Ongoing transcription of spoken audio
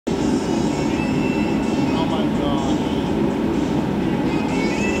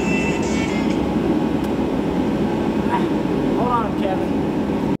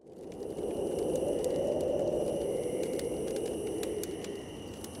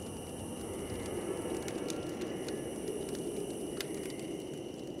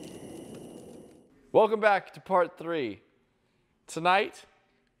Welcome back to part 3. Tonight,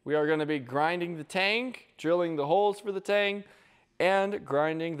 we are going to be grinding the tang, drilling the holes for the tang, and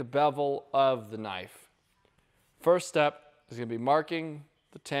grinding the bevel of the knife. First step is going to be marking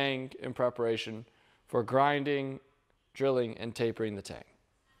the tang in preparation for grinding, drilling, and tapering the tang.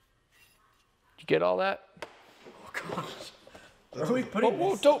 Did you get all that? Oh gosh. Where are we putting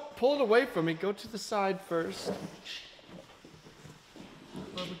this? Don't pull it away from me. Go to the side first.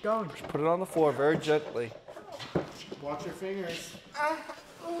 Where are we going? Just put it on the floor very gently. Watch your fingers.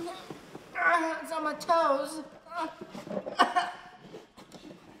 It's on my toes.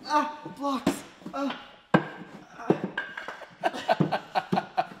 Blocks.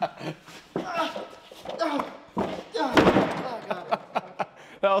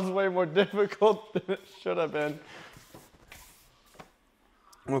 That was way more difficult than it should have been.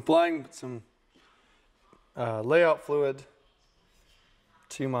 I'm applying some layout fluid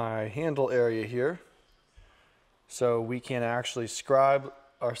to my handle area here so we can actually scribe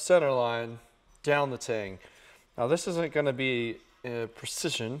our center line down the tang. Now this isn't going to be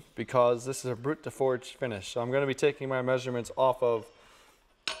precision because this is a brute to forge finish, so I'm going to be taking my measurements off of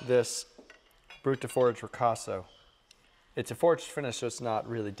this brute to forge ricasso. It's a forged finish, so it's not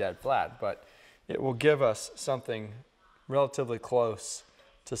really dead flat, but it will give us something relatively close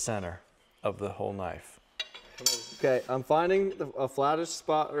to center of the whole knife. Okay, I'm finding a flattish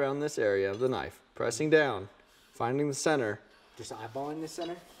spot around this area of the knife, pressing down, finding the center. Just eyeballing the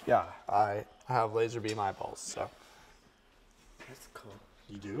center? Yeah, I have laser beam eyeballs, so. That's cool.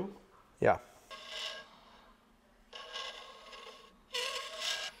 You do? Yeah.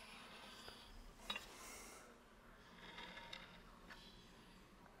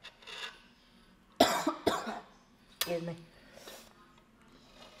 Excuse me.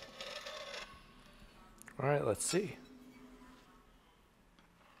 All right, let's see.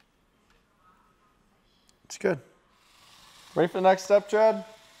 It's good. Ready for the next step, Chad?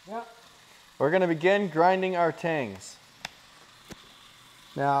 Yep. We're going to begin grinding our tangs.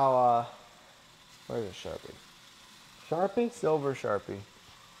 Now, where's the Sharpie? Sharpie? Silver Sharpie.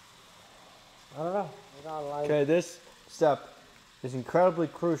 I don't know. Okay, this step is incredibly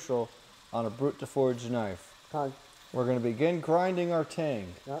crucial on a brute to forge knife. Okay. We're going to begin grinding our tang.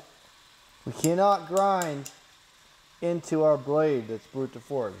 Yep. We cannot grind into our blade that's brute to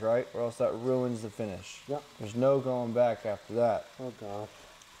forge, right? Or else that ruins the finish. Yep. There's no going back after that. Oh gosh.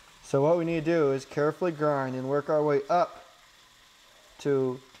 So what we need to do is carefully grind and work our way up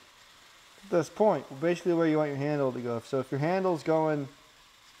to this point, basically where you want your handle to go. So if your handle's going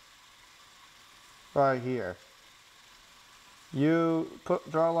right here, you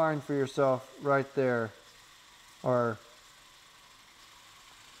draw a line for yourself right there, or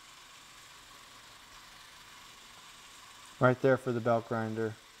right there for the belt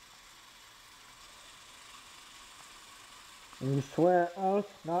grinder. And you swear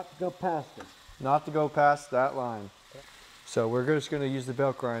oath not to go past it. Not to go past that line. Okay. So we're just going to use the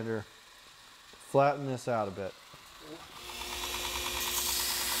belt grinder to flatten this out a bit.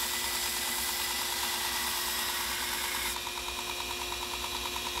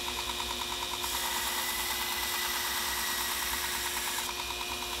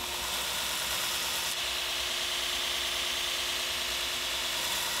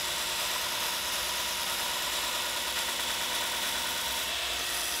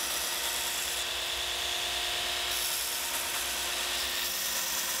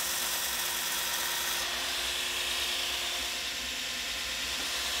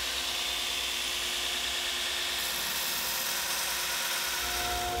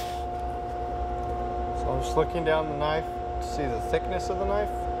 I'm just looking down the knife to see the thickness of the knife.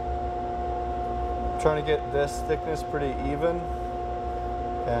 I'm trying to get this thickness pretty even.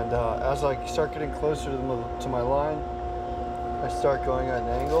 And as I start getting closer to my line, I start going at an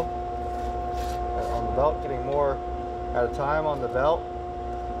angle on the belt, getting more at a time on the belt.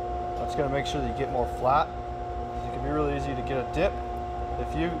 That's going to make sure that you get more flat. It can be really easy to get a dip.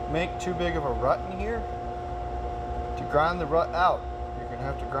 If you make too big of a rut in here, to grind the rut out, you're going to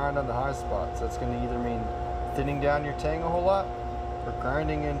have to grind on the high spots. That's going to either mean thinning down your tang a whole lot or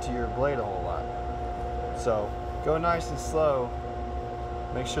grinding into your blade a whole lot. So go nice and slow.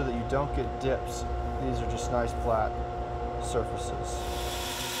 Make sure that you don't get dips. These are just nice flat surfaces.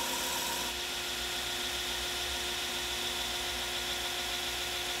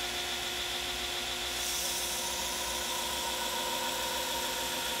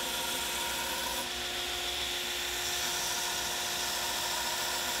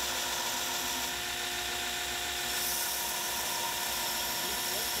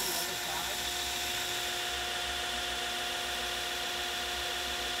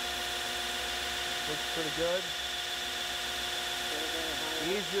 Looks pretty good.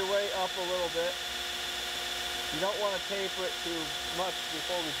 Ease your way up a little bit. You don't want to taper it too much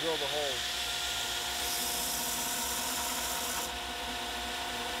before we drill the holes.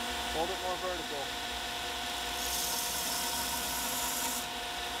 Hold it more vertical.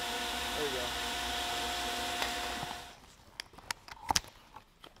 There you go.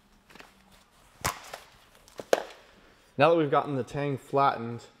 Now that we've gotten the tang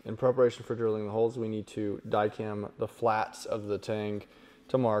flattened in preparation for drilling the holes, we need to die cam the flats of the tang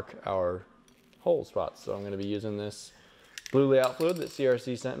to mark our hole spots. So I'm going to be using this blue layout fluid that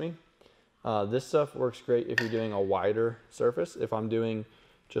CRC sent me. This stuff works great if you're doing a wider surface. If I'm doing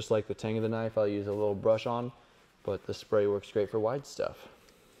just like the tang of the knife, I'll use a little brush on, but the spray works great for wide stuff.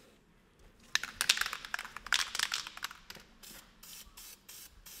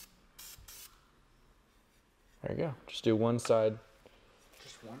 There you go. Just do one side.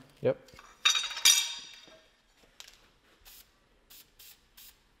 Just one? Yep.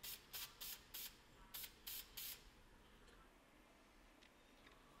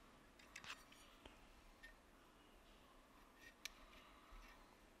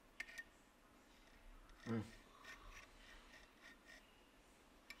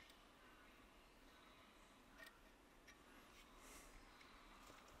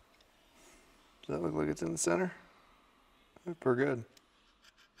 Does that look like it's in the center? Pretty good.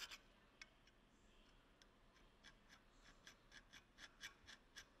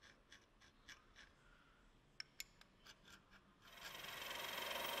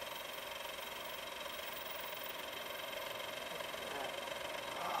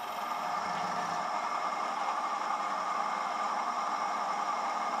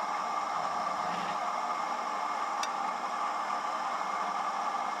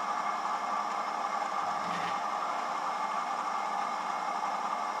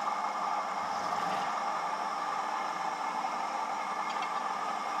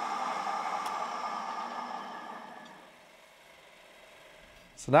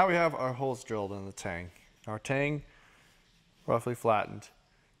 So now we have our holes drilled in the tang. Our tang roughly flattened.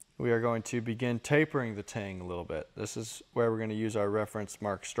 We are going to begin tapering the tang a little bit. This is where we're going to use our reference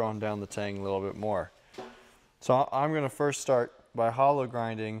marks, drawing down the tang a little bit more. So I'm going to first start by hollow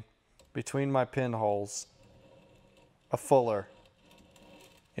grinding between my pinholes a fuller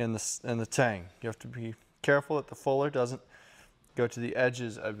in the tang. You have to be careful that the fuller doesn't go to the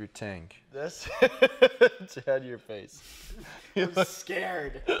edges of your tang. This to head your face. I'm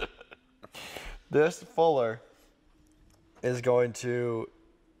scared. This fuller is going to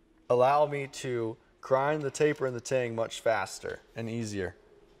allow me to grind the taper in the tang much faster and easier.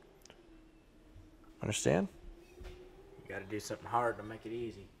 Understand? You gotta do something hard to make it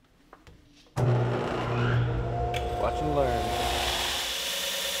easy. Watch and learn.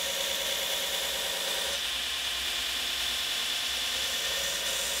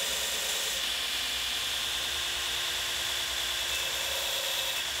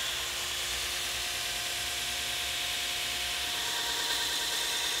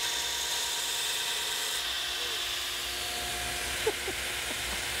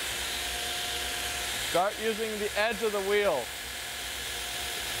 Start using the edge of the wheel.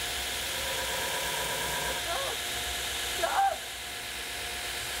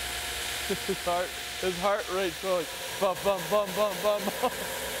 His heart rate's going bum bum bum bum bum bum.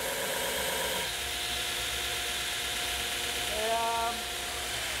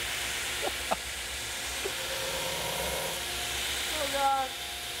 Oh God!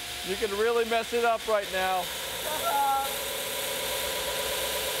 You can really mess it up right now.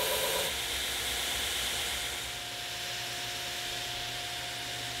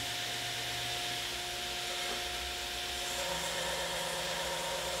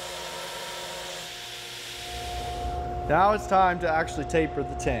 Now it's time to actually taper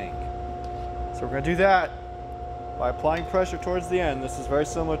the tang. So we're going to do that by applying pressure towards the end. This is very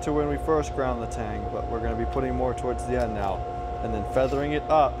similar to when we first ground the tang, but we're going to be putting more towards the end now. And then feathering it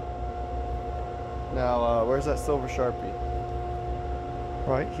up. Now, where's that silver Sharpie?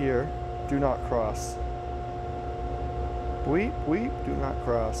 Right here. Do not cross. Weep, weep, do not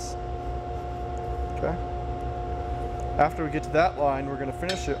cross. Okay? After we get to that line, we're going to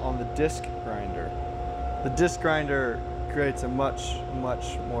finish it on the disc grinder. The disc grinder creates a much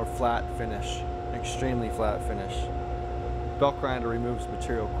more flat finish, extremely flat finish. Belt grinder removes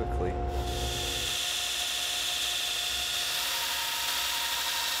material quickly.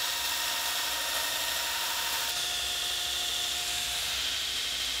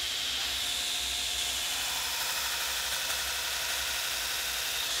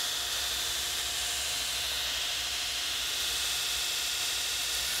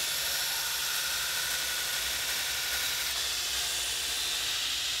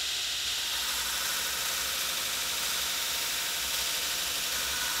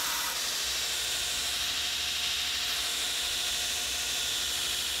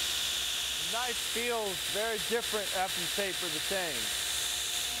 knife feels very different after you taper the chain.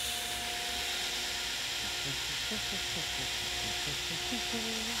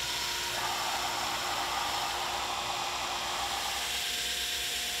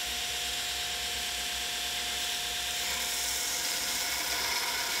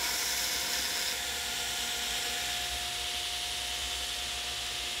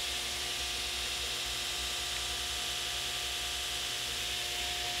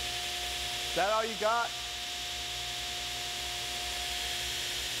 Is that all you got?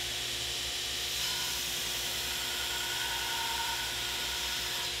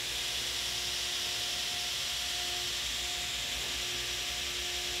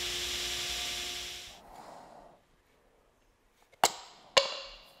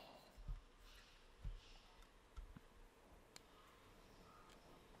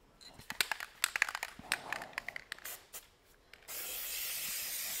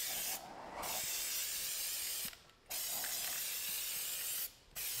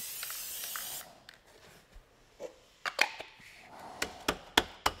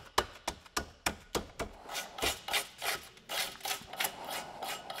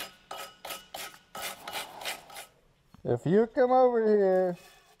 If you come over here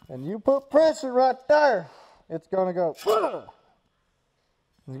and you put pressure right there, it's gonna go,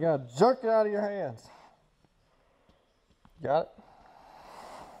 you gotta jerk it out of your hands. Got it?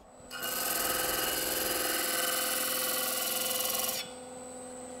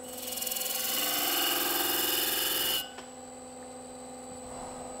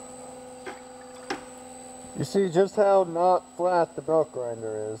 You see just how not flat the belt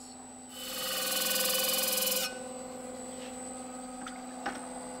grinder is.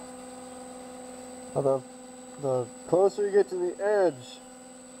 Now the closer you get to the edge,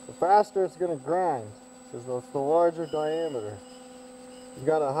 the faster it's going to grind, because it's the larger diameter. You've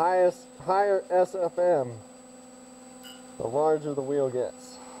got a higher SFM, the larger the wheel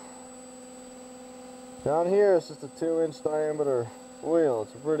gets. Down here it's just a 2-inch diameter wheel.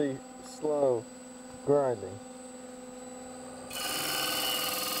 It's pretty slow grinding.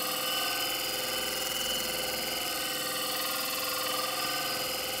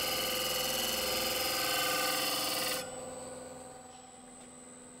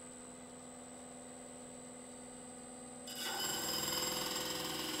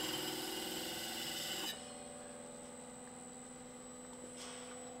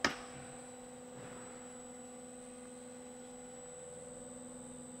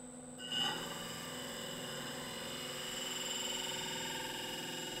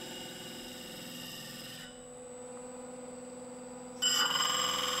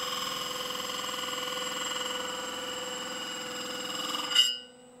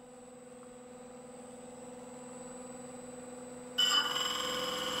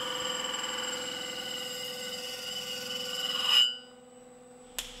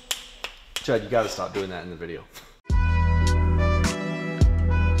 Chad, you gotta stop doing that in the video.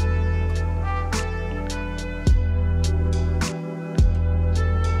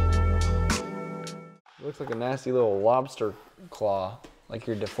 It looks like a nasty little lobster claw, like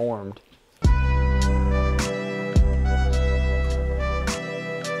you're deformed.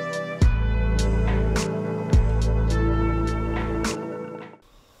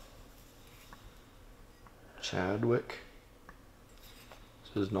 Chadwick.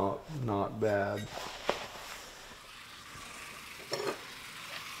 This is not bad.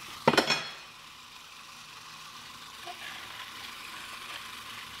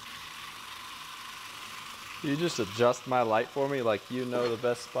 You just adjust my light for me like you know the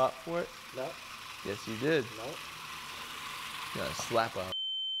best spot for it? No. Yes, you did. No. You gotta slap up.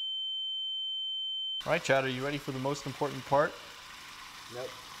 All right, Chad, are you ready for the most important part? Nope.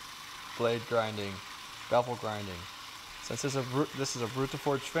 Blade grinding, bevel grinding. Since this is a brute to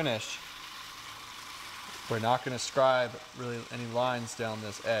forge finish, we're not going to scribe really any lines down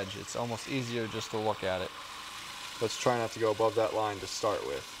this edge. It's almost easier just to look at it. Let's try not to go above that line to start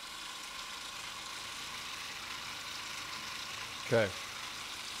with. Okay.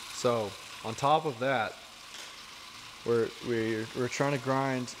 So on top of that, we're trying to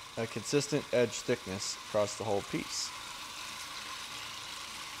grind a consistent edge thickness across the whole piece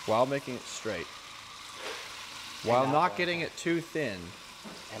while making it straight. While not getting it too thin.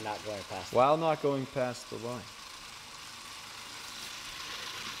 And not going past. While not going past the line.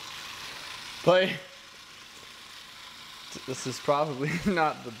 But this is probably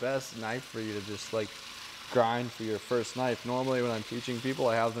not the best knife for you to just like grind for your first knife. Normally when I'm teaching people,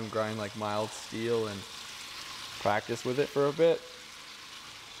 I have them grind like mild steel and practice with it for a bit.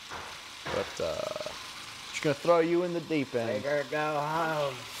 But just gonna throw you in the deep end. Make her go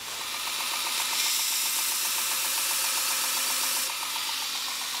home.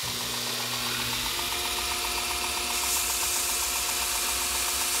 Now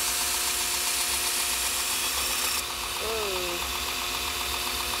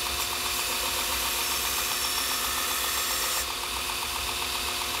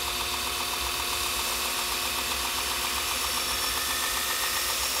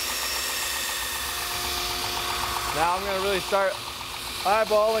I'm gonna really start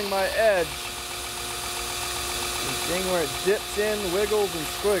eyeballing my edge. This thing where it dips in, wiggles, and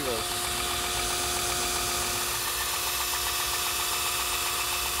squiggles.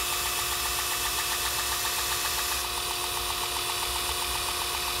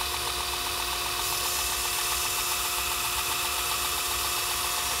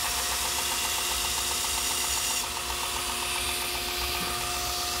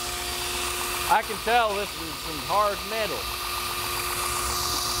 I can tell this is some hard metal.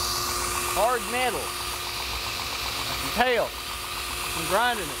 Hard metal. I can tell. I'm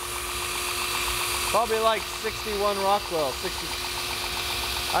grinding it. Probably like 61 Rockwell. 60.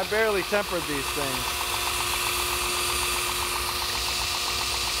 I barely tempered these things.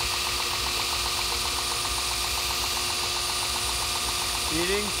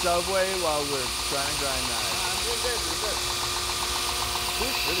 Eating Subway while we're trying to grind knives. I'm doing good, you're good.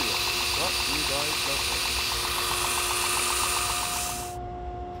 This video. What do you guys look like?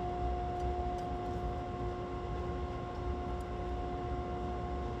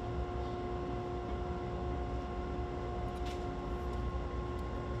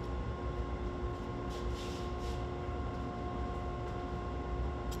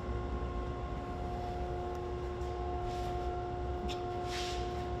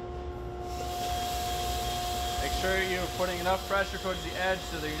 Make sure you're putting enough pressure towards the edge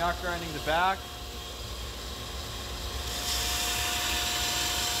so that you're not grinding the back.